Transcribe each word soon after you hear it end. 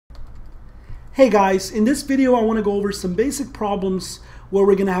Hey guys, in this video I want to go over some basic problems where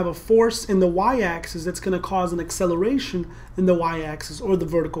we're going to have a force in the y-axis that's going to cause an acceleration in the y-axis or the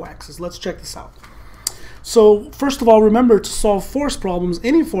vertical axis. Let's check this out. So first of all, remember to solve force problems,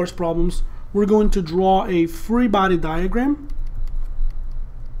 any force problems, we're going to draw a free body diagram.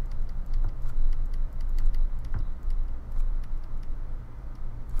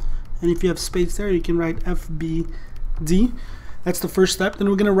 And if you have space there, you can write FBD. That's the first step. Then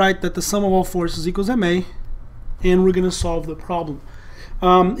we're going to write that the sum of all forces equals MA, and we're going to solve the problem.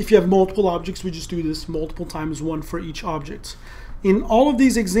 If you have multiple objects, we just do this multiple times, one for each object. In all of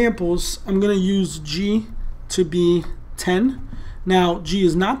these examples, I'm going to use G to be 10. Now, G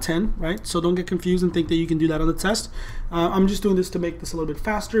is not 10, right? So don't get confused and think that you can do that on the test. I'm just doing this to make this a little bit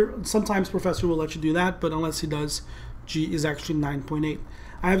faster. Sometimes professor will let you do that, but unless he does, G is actually 9.8.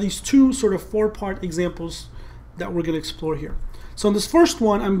 I have these two sort of four-part examples that we're going to explore here. So in this first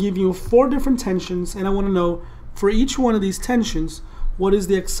one, I'm giving you 4 different tensions, and I want to know for each one of these tensions, what is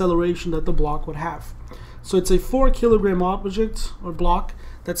the acceleration that the block would have. So it's a 4 kilogram object or block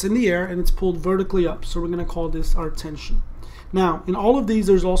that's in the air, and it's pulled vertically up. So we're going to call this our tension. Now, in all of these,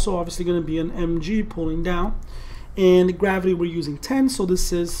 there's also obviously going to be an mg pulling down, and gravity we're using 10, so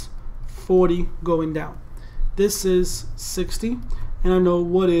this is 40 going down. This is 60, and I know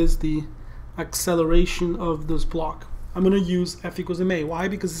what is the acceleration of this block. I'm going to use F equals ma. Why?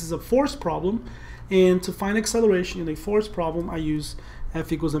 Because this is a force problem, and to find acceleration in a force problem, I use F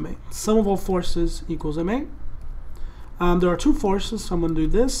equals ma. Sum of all forces equals ma. There are 2 forces, so I'm going to do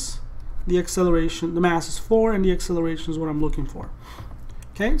this. The acceleration, the mass is 4, and the acceleration is what I'm looking for.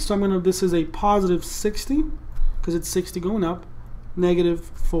 Okay, so I'm going to, this is a positive 60, because it's 60 going up, negative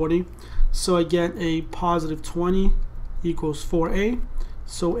 40. So I get a positive 20 equals 4a.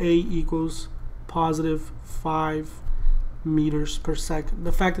 So a equals positive 5 meters per second.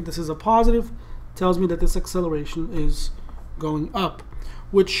 The fact that this is a positive tells me that this acceleration is going up,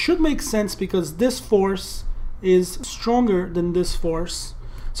 which should make sense because this force is stronger than this force.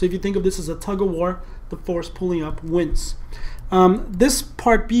 So if you think of this as a tug of war, the force pulling up wins. This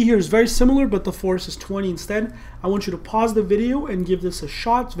part B here is very similar, but the force is 20 instead. I want you to pause the video and give this a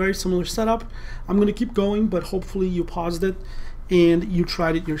shot. It's a very similar setup. I'm going to keep going, but hopefully you paused it and you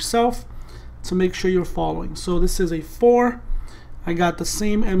tried it yourself to make sure you're following. So this is a 4. I got the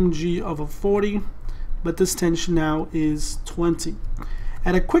same mg of a 40, but this tension now is 20.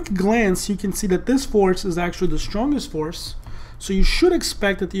 At a quick glance, you can see that this force is actually the strongest force. So you should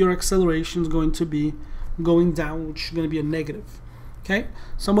expect that your acceleration is going to be going down, which is going to be a negative. Okay,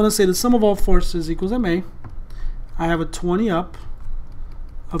 so I'm going to say the sum of all forces equals ma. I have a 20 up,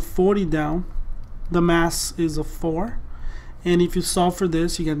 a 40 down. The mass is a 4. And if you solve for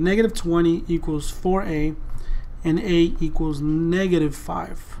this, you get negative 20 equals 4a, and a equals negative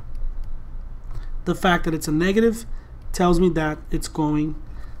 5. The fact that it's a negative tells me that it's going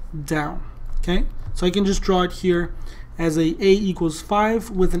down. Okay, so I can just draw it here as a equals 5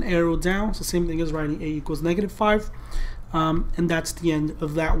 with an arrow down. It's the same thing as writing a equals negative 5. And that's the end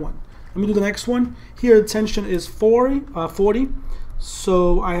of that one. Let me do the next one. Here the tension is 40.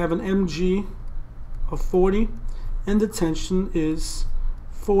 So I have an mg of 40. And the tension is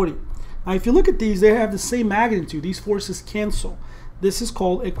 40. Now if you look at these, they have the same magnitude. These forces cancel. This is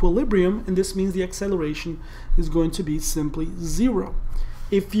called equilibrium, and this means the acceleration is going to be simply 0.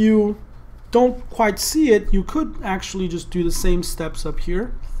 If you don't quite see it, you could actually just do the same steps up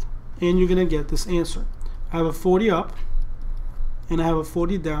here, and you're going to get this answer. I have a 40 up, and I have a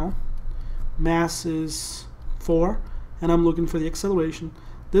 40 down. Mass is 4, and I'm looking for the acceleration.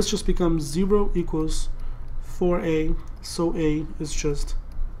 This just becomes 0 equals 4a, so a is just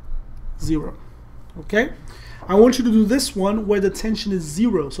 0. Okay, I want you to do this one where the tension is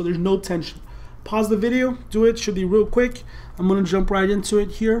 0, so there's no tension. Pause the video, do it, should be real quick. I'm going to jump right into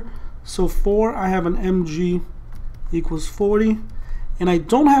it here. So 4, I have an mg equals 40, and I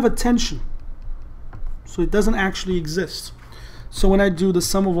don't have a tension, so it doesn't actually exist. So when I do the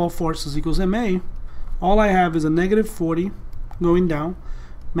sum of all forces equals ma, all I have is a negative 40 going down.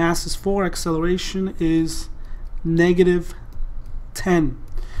 Mass is 4, acceleration is negative 10.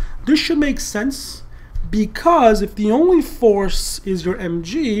 This should make sense because if the only force is your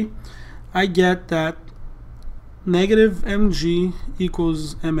mg, I get that negative mg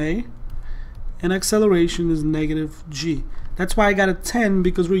equals ma, and acceleration is negative g. That's why I got a 10,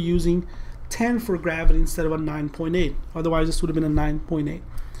 because we're using 10 for gravity instead of a 9.8. Otherwise this would have been a 9.8.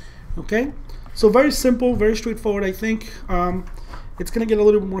 Okay, so very simple, very straightforward. I think it's going to get a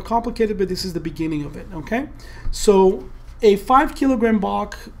little bit more complicated, but this is the beginning of it. Okay, so a 5 kilogram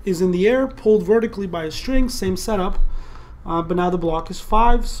block is in the air, pulled vertically by a string, same setup. but now the block is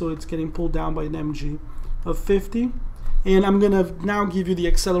 5, so it's getting pulled down by an mg of 50. And I'm going to now give you the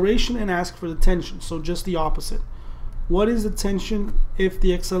acceleration and ask for the tension, so just the opposite. What is the tension if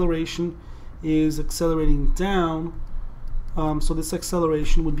the acceleration is accelerating down? So this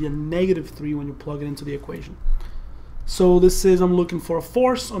acceleration would be a -3 when you plug it into the equation. So this is, I'm looking for a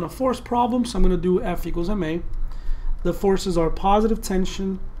force on a force problem, so I'm going to do F equals ma. The forces are positive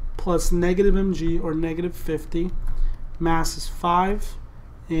tension plus negative mg, or -50. Mass is 5,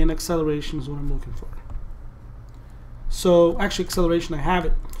 and acceleration is what I'm looking for. So actually acceleration, I have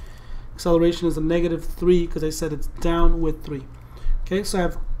it. Acceleration is a -3 because I said it's down with 3. Okay, so I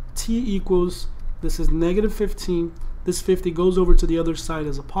have t equals, this is -15. This 50 goes over to the other side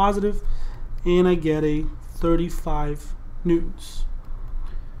as a positive, and I get a 35 newtons.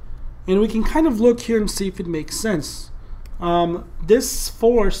 And we can kind of look here and see if it makes sense. This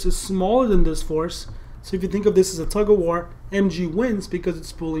force is smaller than this force, so if you think of this as a tug of war, mg wins because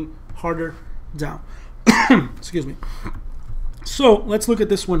it's pulling harder down. Excuse me. So let's look at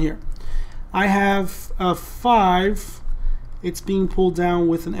this one here. I have a 5, it's being pulled down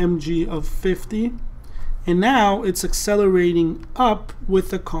with an mg of 50, and now it's accelerating up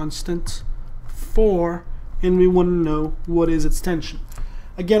with a constant 4, and we want to know what is its tension.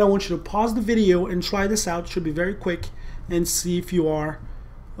 Again, I want you to pause the video and try this out. It should be very quick, and see if you are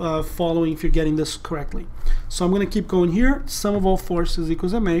following, if you're getting this correctly. So I'm going to keep going here. Sum of all forces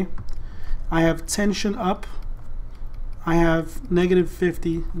equals ma. I have tension up, I have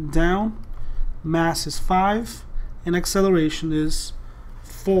 -50 down, mass is 5, and acceleration is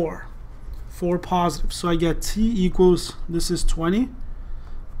 4 positive. So I get t equals, this is 20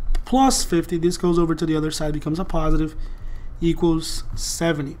 plus 50, this goes over to the other side, becomes a positive, equals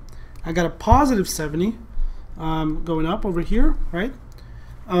 70. I got a positive 70 going up over here, right?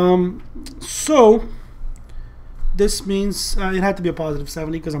 So this means it had to be a positive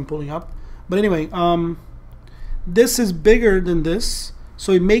 70 because I'm pulling up. But anyway, this is bigger than this,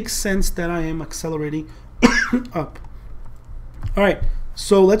 so it makes sense that I am accelerating up. All right,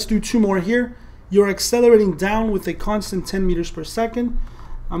 so let's do 2 more here. You're accelerating down with a constant 10 meters per second.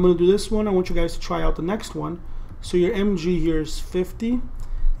 I'm going to do this one. I want you guys to try out the next one. So your mg here is 50,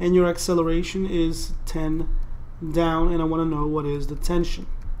 and your acceleration is 10 down, and I want to know what is the tension.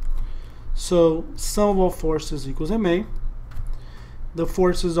 So sum of all forces equals ma. The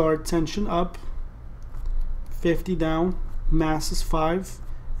forces are tension up, 50 down, mass is 5,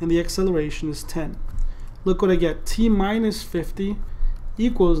 and the acceleration is 10. Look what I get. T minus 50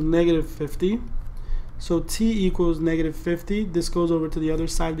 equals -50. So t equals -50. This goes over to the other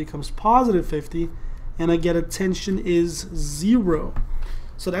side, becomes positive 50, and I get a tension is 0.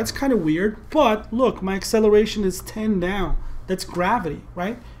 So that's kind of weird, but look, my acceleration is 10 down. That's gravity,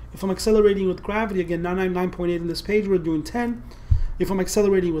 right? If I'm accelerating with gravity, again, 999.8 in this page, we're doing 10. If I'm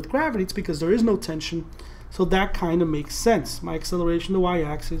accelerating with gravity, it's because there is no tension, so that kind of makes sense. My acceleration, the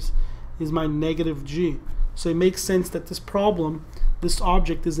y-axis, is my -g. So it makes sense that this problem, this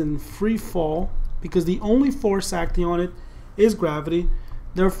object is in free fall, because the only force acting on it is gravity,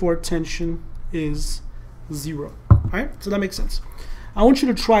 therefore tension is 0. Alright, so that makes sense. I want you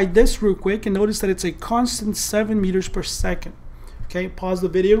to try this real quick and notice that it's a constant 7 meters per second. Okay, pause the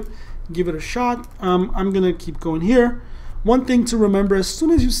video, give it a shot. I'm going to keep going here. One thing to remember, as soon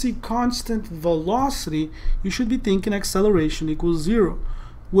as you see constant velocity, you should be thinking acceleration equals 0,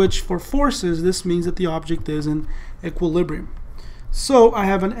 which for forces, this means that the object is in equilibrium. So I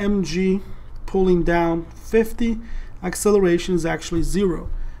have an mg pulling down 50, acceleration is actually 0.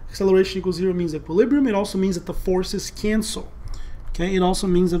 Acceleration equals 0 means equilibrium. It also means that the forces cancel. Okay, it also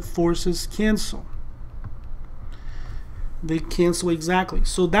means that forces cancel. They cancel exactly.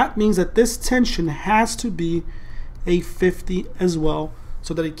 So that means that this tension has to be a 50 as well,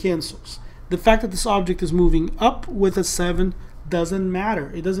 so that it cancels. The fact that this object is moving up with a 7 doesn't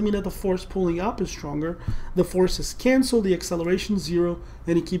matter. It doesn't mean that the force pulling up is stronger. The forces cancel, the acceleration is 0,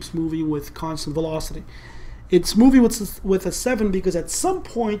 and it keeps moving with constant velocity. It's moving with a 7 because at some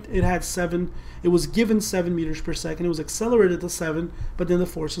point it had 7, it was given 7 meters per second, it was accelerated to 7, but then the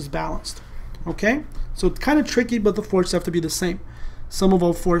force is balanced. Okay, so it's kind of tricky, but the forces have to be the same. Sum of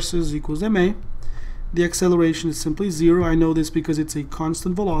all forces equals ma. The acceleration is simply 0. I know this because it's a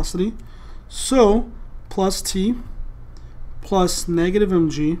constant velocity. So plus t plus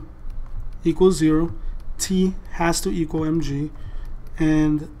 -mg equals 0. T has to equal mg,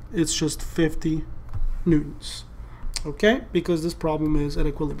 and it's just 50 newtons. Okay, because this problem is at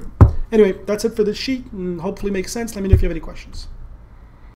equilibrium. Anyway, that's it for this sheet, and hopefully makes sense. Let me know if you have any questions.